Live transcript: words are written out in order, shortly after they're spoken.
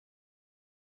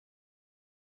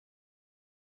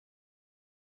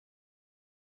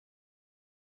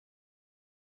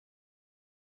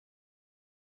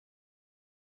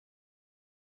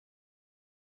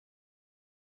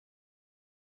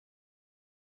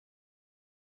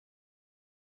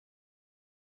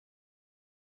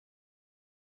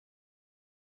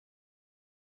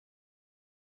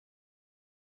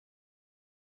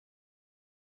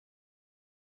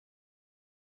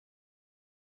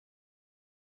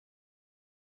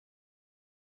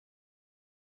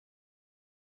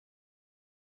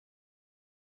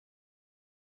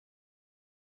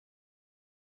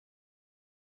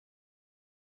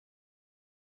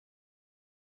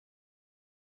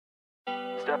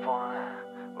Step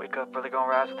one, wake up early, gonna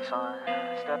rise with the sun.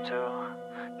 Step two,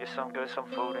 get some good, some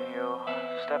food in you.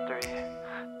 Step three,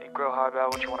 think real hard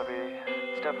about what you wanna be.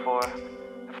 Step four,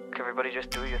 everybody just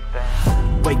do your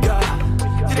thing. Wake up,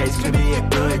 today's gonna be a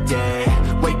good day.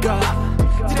 Wake up,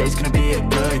 today's gonna be a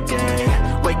good day.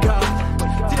 Wake up,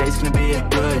 today's gonna be a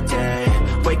good day.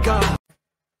 Wake up.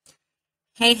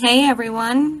 Hey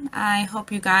everyone. I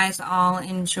hope you guys all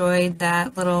enjoyed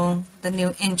the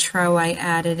new intro I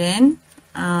added in.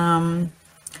 I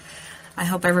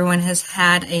hope everyone has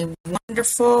had a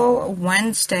wonderful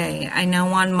Wednesday. I know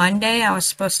on Monday I was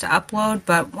supposed to upload,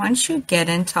 but once you get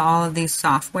into all of these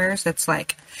softwares, it's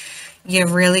like you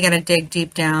really got to dig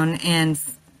deep down and,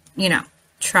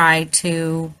 try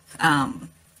to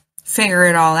figure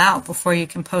it all out before you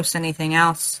can post anything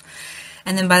else.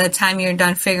 And then by the time you're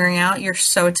done figuring out, you're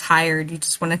so tired, you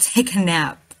just want to take a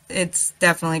nap. It's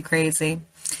definitely crazy.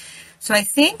 So I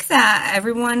think that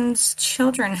everyone's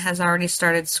children has already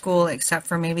started school except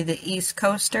for maybe the East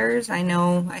Coasters. I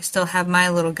know I still have my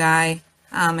little guy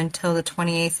until the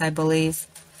 28th, I believe.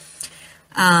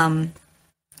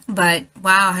 But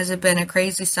wow, has it been a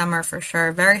crazy summer for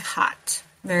sure. Very hot.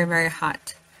 Very, very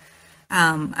hot.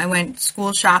 I went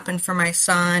school shopping for my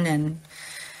son, and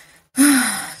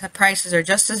the prices are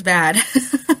just as bad,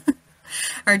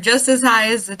 are just as high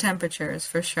as the temperatures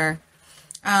for sure.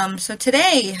 So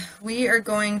today we are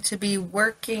going to be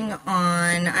working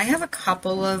on, I have a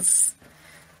couple of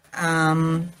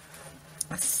things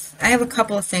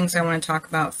I want to talk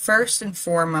about. First and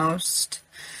foremost,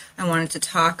 I wanted to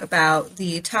talk about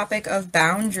the topic of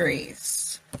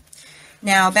boundaries.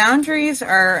 Now, boundaries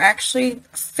are actually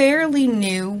fairly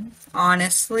new,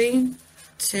 honestly,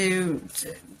 in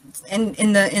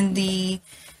the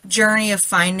journey of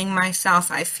finding myself.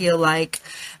 I feel like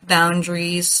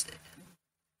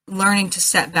learning to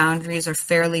set boundaries are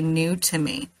fairly new to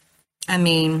me.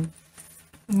 I'm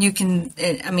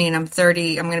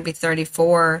 30, I'm going to be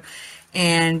 34,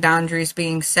 and boundaries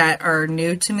being set are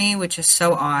new to me, which is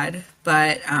so odd,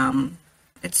 but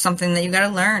it's something that you got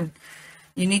to learn.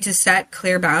 You need to set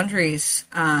clear boundaries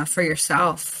for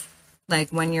yourself, like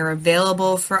when you're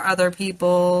available for other people,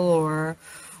 or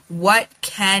what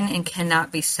can and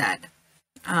cannot be said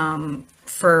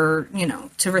for,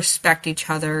 to respect each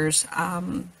other's,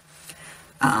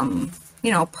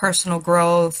 personal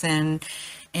growth and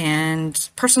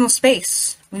personal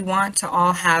space. We want to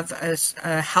all have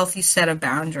a healthy set of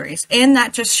boundaries. And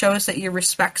that just shows that you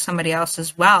respect somebody else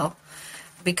as well,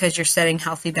 because you're setting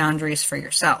healthy boundaries for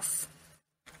yourself.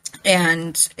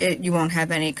 And you won't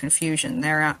have any confusion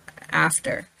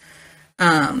thereafter.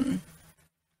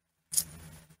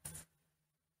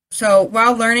 So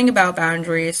while learning about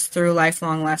boundaries through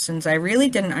lifelong lessons, I really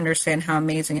didn't understand how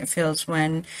amazing it feels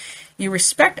when you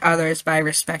respect others by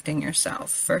respecting yourself,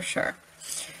 for sure.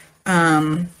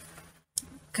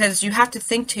 Because you have to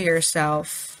think to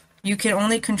yourself, you can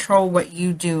only control what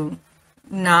you do,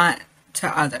 not to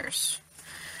others.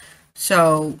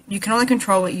 So you can only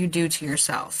control what you do to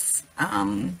yourself.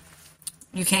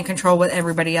 You can't control what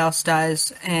everybody else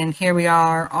does. And here we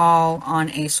are all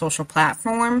on a social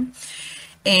platform.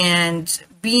 And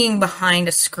being behind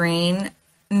a screen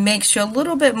makes you a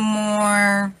little bit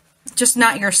more just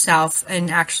not yourself, and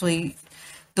actually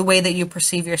the way that you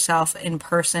perceive yourself in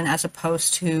person as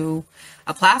opposed to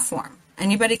a platform.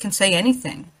 Anybody can say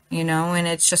anything, and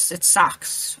it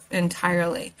sucks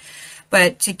entirely.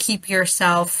 But to keep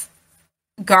yourself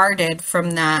guarded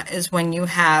from that is when you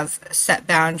have set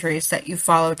boundaries that you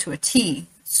follow to a T,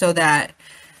 so that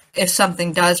if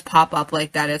something does pop up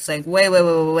like that, it's like,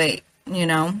 wait.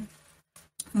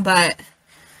 But,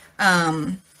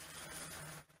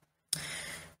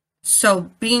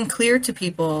 so being clear to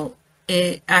people,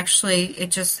 it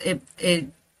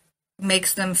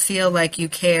makes them feel like you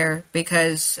care,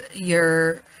 because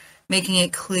you're making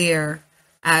it clear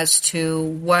as to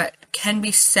what can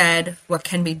be said, what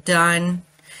can be done,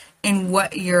 and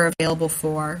what you're available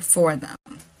for them.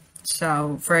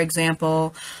 So, for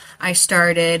example, I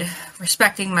started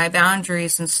respecting my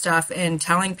boundaries and stuff and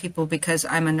telling people, because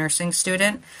I'm a nursing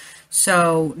student.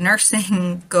 So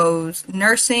nursing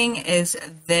is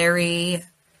very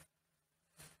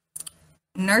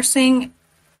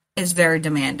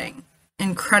demanding,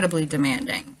 incredibly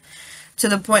demanding, to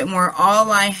the point where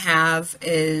all I have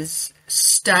is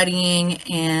studying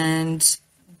and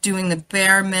doing the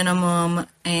bare minimum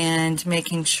and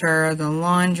making sure the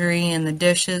laundry and the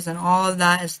dishes and all of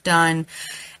that is done.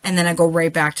 And then I go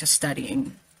right back to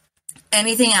studying.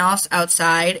 Anything else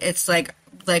outside, it's like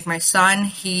my son,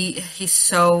 he's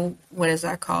so, what is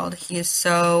that called? He is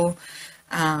so,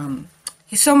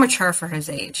 he's so mature for his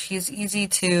age. He's easy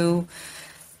to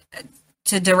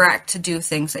direct to do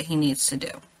things that he needs to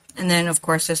do. And then, of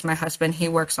course, there's my husband. He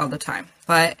works all the time.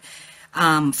 But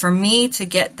for me to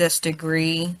get this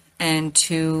degree and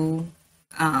to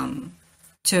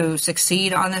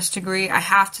succeed on this degree, I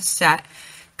have to set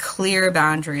clear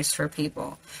boundaries for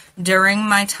people. During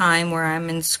my time where I'm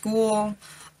in school,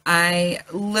 I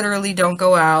literally don't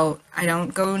go out. I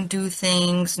don't go and do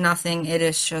things, nothing. It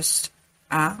is just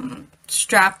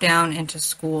strapped down into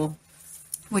school,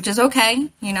 which is okay,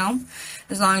 you know,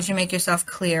 as long as you make yourself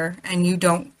clear and you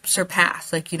don't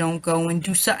surpass. Like, you don't go and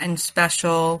do something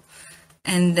special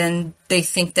and then they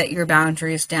think that your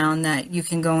boundary is down, that you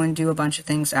can go and do a bunch of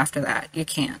things after that. You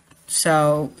can't.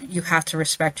 So you have to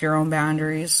respect your own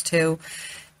boundaries too,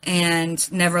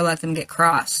 and never let them get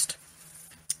crossed.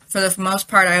 For the most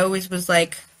part, I always was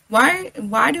like, why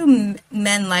do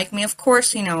men like me? Of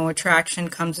course, you know, attraction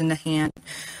comes into hand.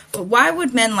 But why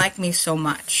would men like me so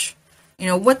much? You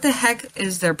know, what the heck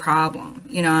is their problem?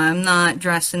 You know, I'm not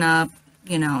dressing up,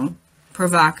 you know,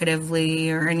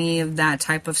 provocatively or any of that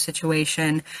type of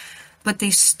situation. But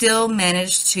they still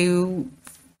manage to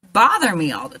bother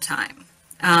me all the time.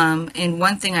 And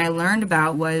one thing I learned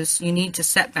about was you need to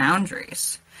set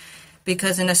boundaries.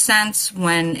 Because in a sense,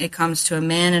 when it comes to a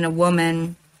man and a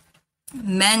woman,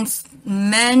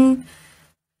 men,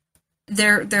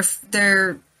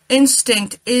 their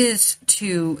instinct is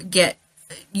to get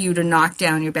you to knock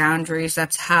down your boundaries.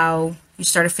 That's how you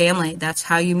start a family. That's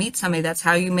how you meet somebody. That's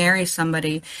how you marry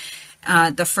somebody.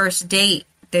 The first date,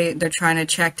 they're trying to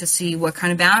check to see what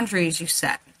kind of boundaries you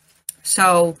set.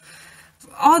 So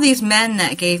all these men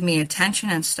that gave me attention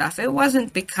and stuff, it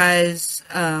wasn't because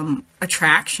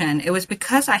attraction. It was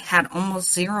because I had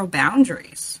almost zero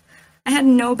boundaries. I had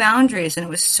no boundaries, and it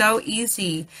was so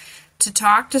easy to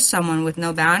talk to someone with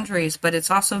no boundaries, but it's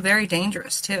also very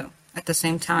dangerous too at the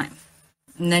same time.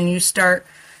 And then you start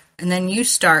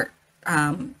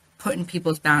putting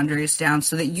people's boundaries down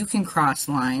so that you can cross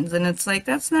lines, and it's like,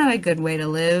 that's not a good way to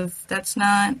live. That's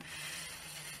not.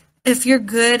 If you're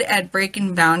good at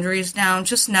breaking boundaries down,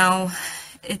 just know,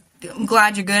 I'm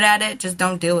glad you're good at it, just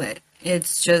don't do it.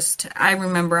 It's just, I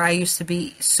remember I used to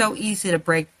be so easy to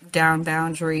break down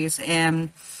boundaries,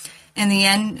 and in the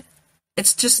end,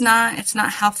 it's not a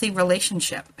healthy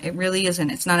relationship. It really isn't.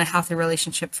 It's not a healthy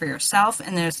relationship for yourself,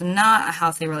 and there's not a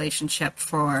healthy relationship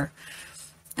for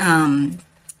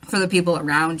the people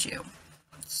around you.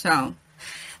 So,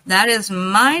 that is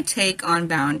my take on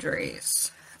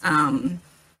boundaries.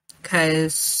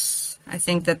 Because I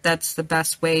think that that's the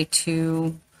best way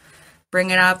to bring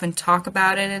it up and talk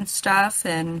about it and stuff.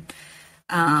 And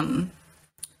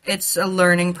it's a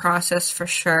learning process for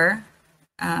sure.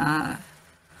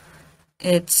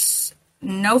 It's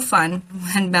no fun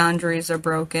when boundaries are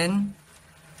broken.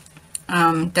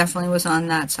 Definitely was on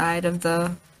that side of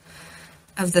the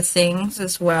things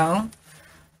as well.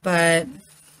 But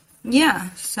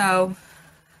yeah, so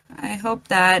I hope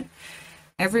that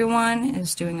everyone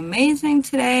is doing amazing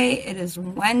today. It is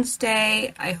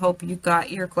Wednesday. I hope you got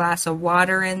your glass of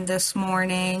water in this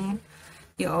morning.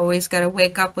 You always got to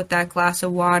wake up with that glass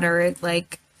of water.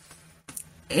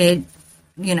 It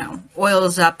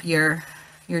oils up your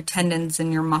tendons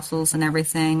and your muscles and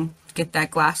everything. Get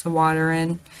that glass of water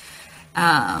in.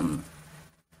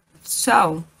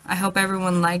 So I hope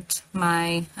everyone liked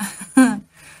my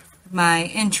my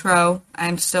intro.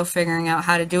 I'm still figuring out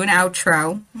how to do an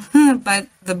outro, but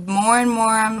the more and more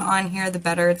I'm on here, the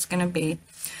better it's going to be.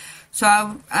 So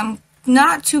I'm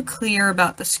not too clear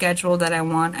about the schedule that I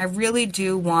want. I really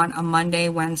do want a Monday,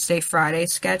 Wednesday, Friday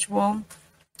schedule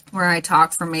where I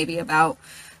talk for maybe about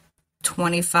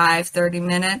 25, 30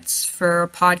 minutes for a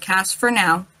podcast for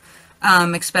now,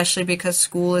 especially because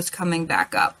school is coming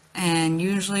back up. And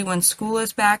usually when school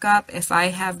is back up, if I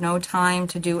have no time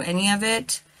to do any of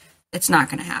it, it's not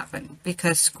going to happen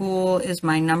because school is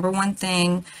my number one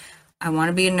thing. I want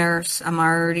to be a nurse. I'm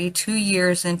already 2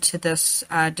 years into this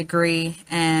degree,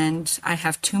 and I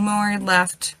have 2 more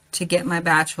left to get my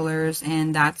bachelor's,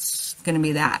 and that's going to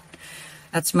be that.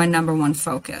 That's my number one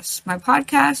focus. My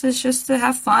podcast is just to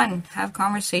have fun, have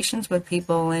conversations with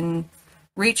people, and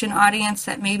reach an audience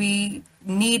that maybe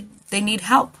need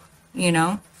help, you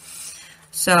know?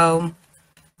 So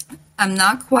I'm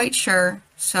not quite sure.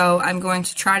 So I'm going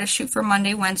to try to shoot for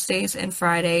Monday, Wednesdays, and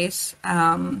Fridays.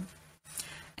 And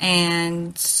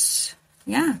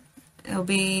yeah, it'll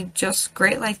be just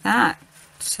great like that.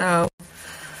 So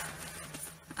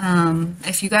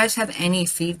if you guys have any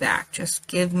feedback, just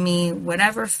give me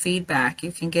whatever feedback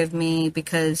you can give me,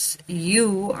 because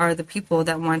you are the people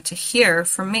that want to hear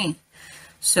from me.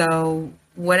 So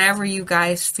whatever you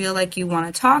guys feel like you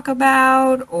want to talk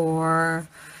about, or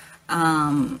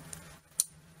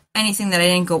anything that I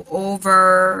didn't go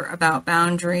over about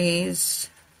boundaries,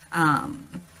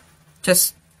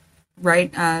 just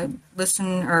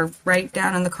listen or write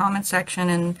down in the comment section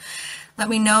and let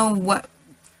me know what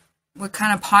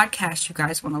kind of podcast you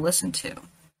guys want to listen to,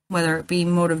 whether it be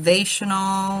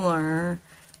motivational or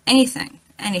anything.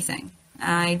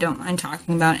 I don't mind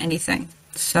talking about anything.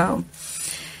 So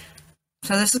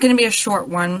this is going to be a short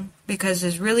one because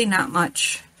there's really not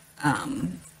much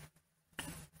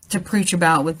to preach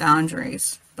about with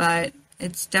boundaries, but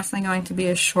it's definitely going to be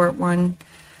a short one.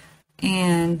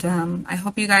 And I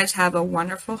hope you guys have a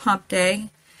wonderful hump day.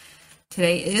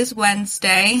 Today is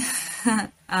Wednesday,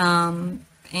 and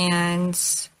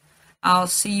I'll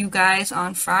see you guys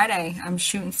on Friday. I'm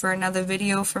shooting for another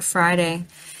video for Friday.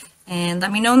 And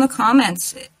let me know in the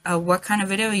comments what kind of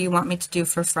video you want me to do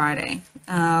for Friday.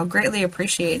 I'll greatly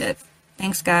appreciate it.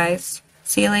 Thanks, guys.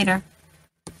 See you later.